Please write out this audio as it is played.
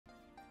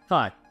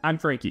Hi, I'm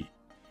Frankie,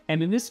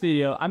 and in this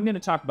video, I'm going to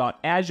talk about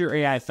Azure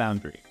AI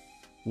Foundry,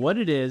 what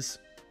it is,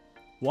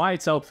 why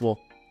it's helpful,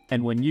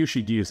 and when you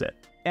should use it.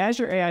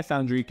 Azure AI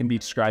Foundry can be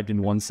described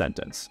in one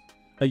sentence: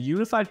 a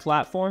unified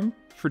platform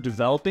for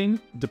developing,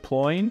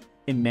 deploying,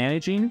 and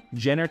managing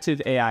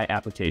generative AI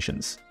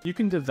applications. You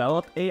can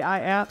develop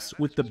AI apps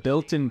with the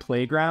built-in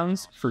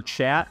playgrounds for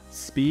chat,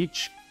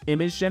 speech,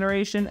 image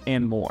generation,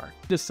 and more.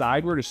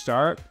 Decide where to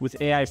start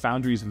with AI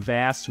Foundry's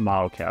vast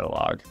model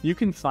catalog. You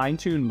can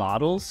fine-tune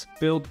models,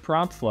 build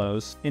prompt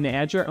flows, and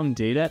add your own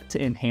data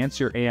to enhance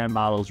your AI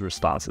model's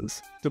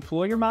responses.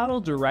 Deploy your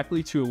model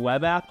directly to a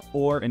web app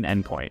or an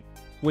endpoint.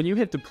 When you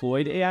hit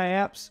deployed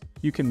AI apps,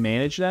 you can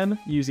manage them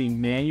using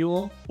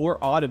manual or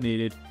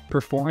automated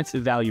performance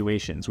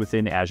evaluations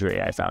within Azure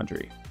AI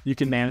Foundry. You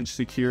can manage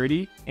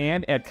security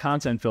and add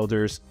content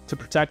filters to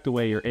protect the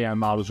way your AI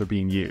models are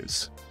being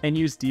used, and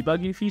use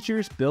debugging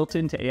features built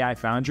into AI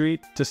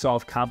Foundry to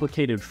solve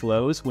complicated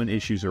flows when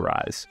issues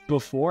arise.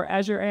 Before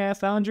Azure AI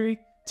Foundry,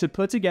 to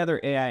put together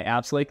AI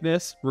apps like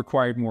this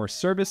required more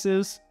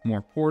services,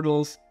 more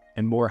portals,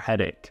 and more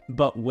headache.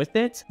 But with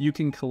it, you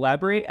can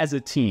collaborate as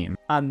a team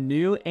on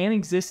new and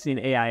existing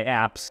AI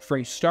apps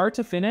from start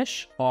to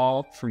finish,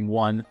 all from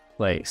one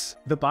place.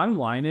 The bottom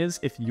line is,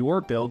 if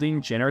you're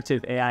building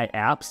generative AI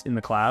apps in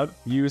the cloud,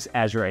 use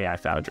Azure AI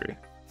Foundry.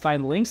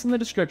 Find links in the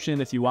description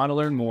if you want to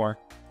learn more.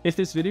 If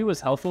this video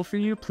was helpful for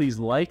you, please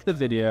like the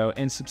video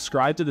and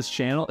subscribe to this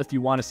channel if you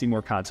want to see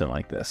more content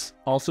like this.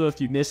 Also, if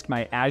you missed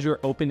my Azure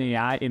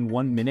OpenAI in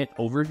 1 minute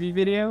overview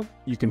video,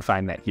 you can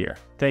find that here.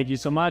 Thank you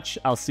so much.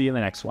 I'll see you in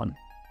the next one.